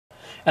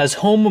As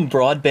home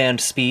broadband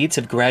speeds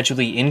have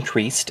gradually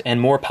increased and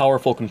more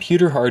powerful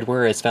computer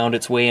hardware has found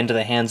its way into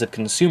the hands of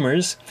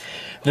consumers,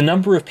 the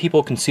number of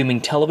people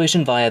consuming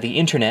television via the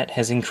internet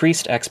has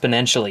increased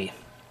exponentially.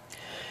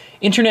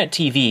 Internet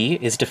TV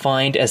is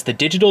defined as the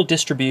digital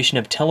distribution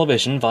of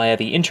television via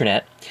the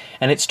internet,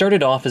 and it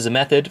started off as a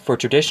method for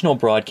traditional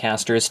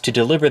broadcasters to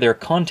deliver their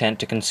content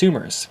to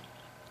consumers.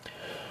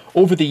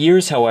 Over the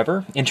years,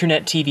 however,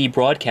 Internet TV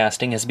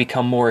broadcasting has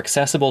become more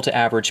accessible to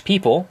average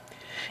people,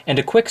 and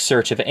a quick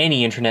search of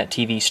any Internet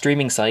TV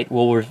streaming site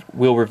will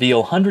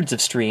reveal hundreds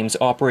of streams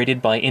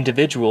operated by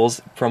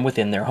individuals from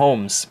within their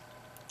homes.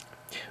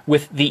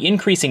 With the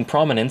increasing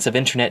prominence of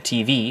Internet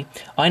TV,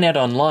 INET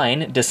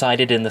Online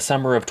decided in the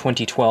summer of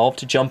 2012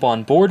 to jump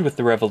on board with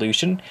the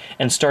revolution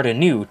and start a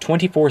new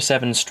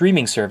 24/7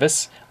 streaming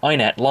service,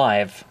 INET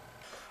Live.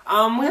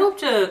 We hope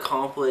to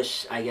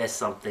accomplish, I guess,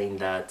 something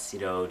that's,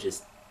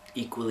 just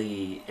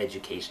equally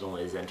educational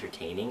as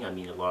entertaining. I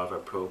mean, a lot of our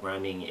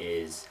programming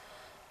is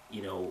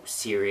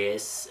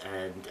serious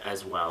and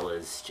as well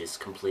as just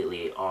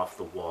completely off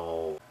the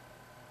wall.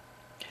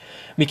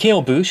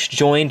 Mikhail Bush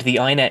joined the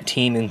INET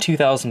team in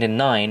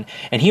 2009,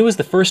 and he was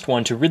the first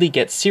one to really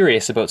get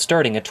serious about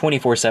starting a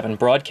 24/7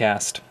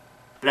 broadcast.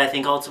 But I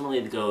think ultimately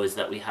the goal is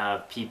that we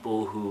have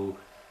people who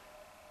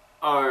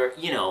are,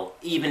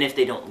 even if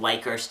they don't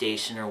like our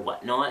station or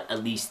whatnot,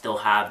 at least they'll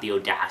have the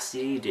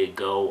audacity to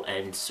go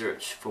and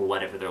search for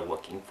whatever they're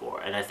looking for.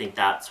 And I think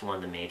that's one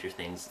of the major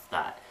things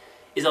that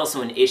is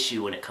also an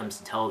issue when it comes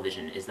to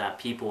television, is that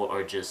people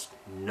are just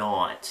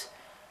not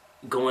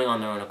going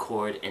on their own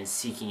accord and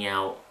seeking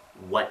out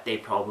what they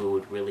probably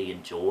would really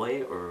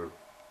enjoy,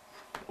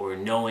 or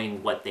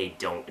knowing what they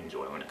don't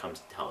enjoy when it comes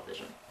to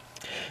television.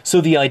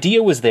 So the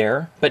idea was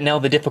there, but now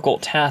the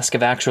difficult task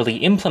of actually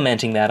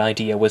implementing that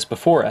idea was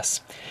before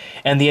us,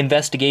 and the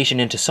investigation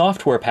into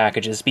software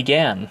packages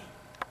began.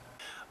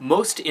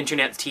 Most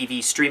Internet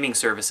TV streaming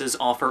services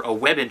offer a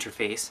web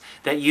interface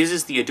that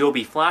uses the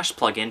Adobe Flash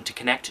plugin to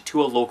connect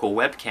to a local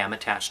webcam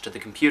attached to the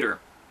computer.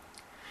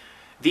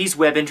 These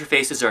web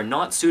interfaces are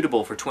not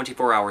suitable for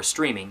 24-hour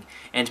streaming,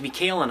 and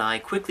Mikhail and I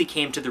quickly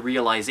came to the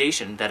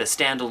realization that a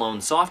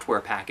standalone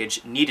software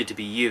package needed to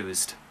be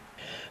used.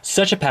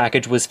 Such a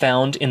package was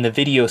found in the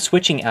video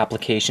switching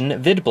application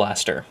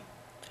VidBlaster.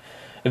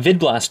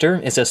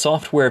 VidBlaster is a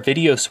software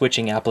video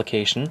switching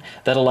application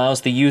that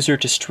allows the user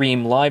to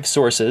stream live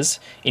sources,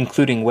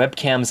 including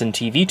webcams and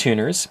TV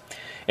tuners,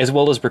 as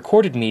well as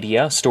recorded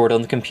media stored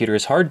on the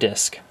computer's hard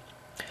disk.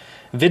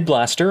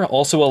 VidBlaster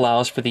also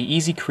allows for the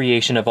easy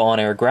creation of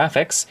on-air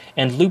graphics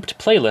and looped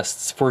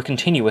playlists for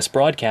continuous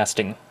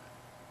broadcasting.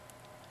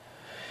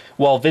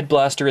 While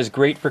VidBlaster is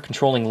great for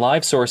controlling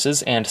live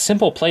sources and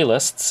simple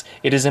playlists,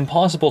 it is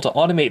impossible to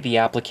automate the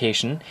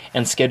application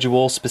and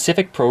schedule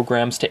specific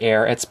programs to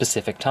air at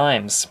specific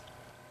times.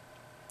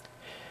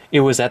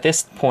 It was at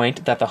this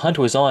point that the hunt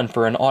was on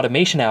for an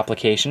automation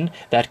application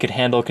that could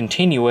handle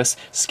continuous,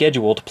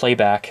 scheduled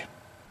playback.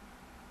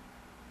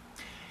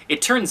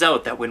 It turns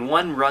out that when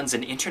one runs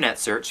an internet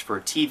search for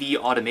TV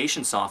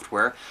automation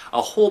software,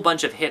 a whole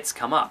bunch of hits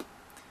come up.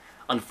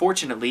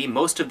 Unfortunately,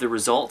 most of the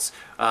results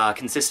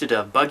consisted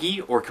of buggy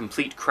or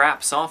complete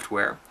crap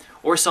software,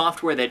 or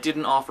software that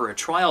didn't offer a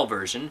trial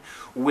version,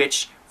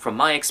 which, from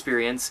my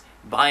experience,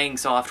 buying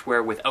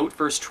software without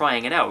first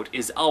trying it out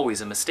is always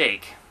a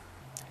mistake.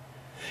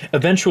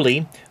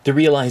 Eventually, the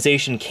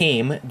realization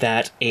came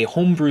that a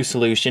homebrew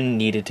solution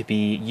needed to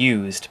be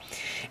used,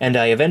 and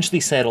I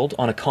eventually settled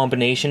on a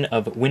combination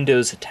of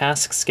Windows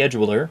Task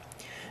Scheduler,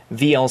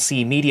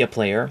 VLC Media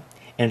Player,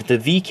 and the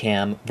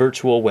VCam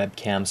virtual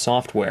webcam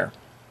software.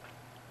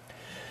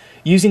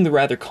 Using the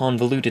rather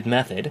convoluted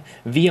method,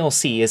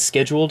 VLC is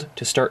scheduled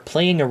to start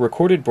playing a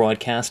recorded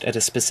broadcast at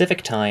a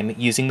specific time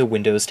using the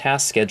Windows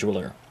Task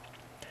Scheduler.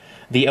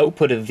 The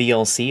output of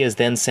VLC is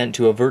then sent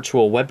to a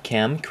virtual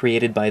webcam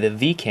created by the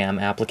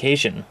VCam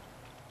application.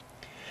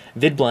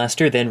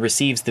 VidBlaster then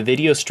receives the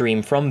video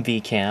stream from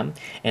VCam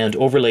and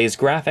overlays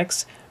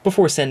graphics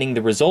before sending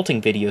the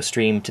resulting video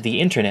stream to the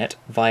internet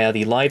via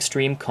the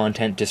Livestream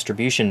Content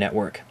Distribution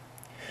Network.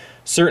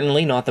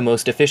 Certainly not the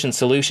most efficient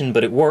solution,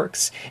 but it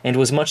works, and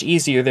was much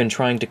easier than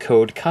trying to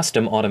code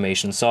custom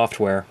automation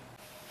software.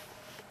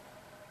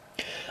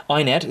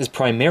 INET is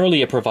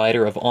primarily a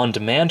provider of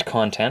on-demand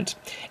content,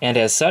 and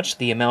as such,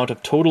 the amount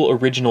of total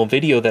original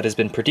video that has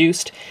been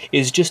produced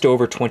is just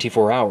over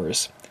 24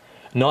 hours.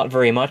 Not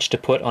very much to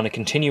put on a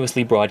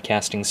continuously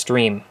broadcasting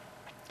stream.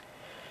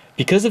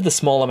 Because of the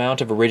small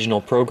amount of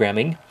original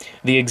programming,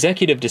 the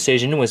executive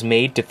decision was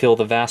made to fill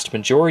the vast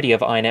majority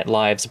of INET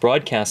Live's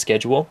broadcast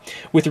schedule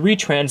with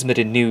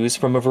retransmitted news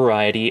from a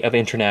variety of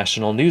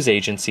international news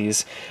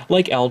agencies,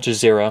 like Al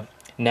Jazeera,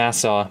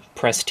 NASA,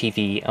 Press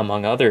TV,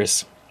 among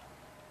others.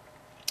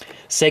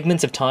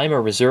 Segments of time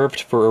are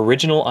reserved for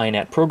original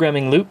INET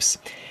programming loops,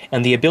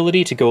 and the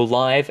ability to go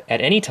live at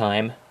any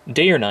time,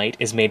 day or night,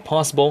 is made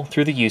possible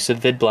through the use of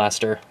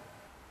VidBlaster.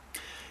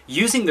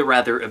 Using the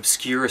rather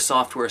obscure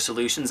software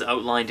solutions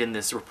outlined in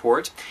this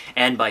report,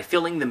 and by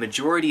filling the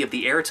majority of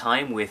the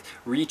airtime with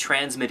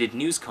retransmitted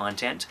news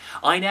content,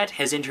 INET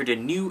has entered a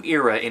new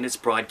era in its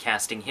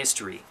broadcasting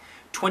history: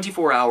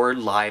 24-hour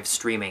live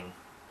streaming.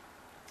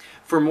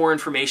 For more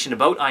information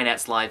about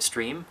INET's live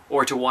stream,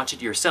 or to watch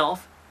it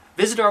yourself,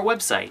 visit our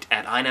website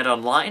at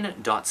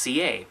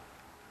inetonline.ca.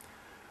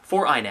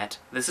 For INET,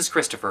 this is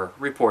Christopher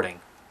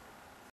reporting.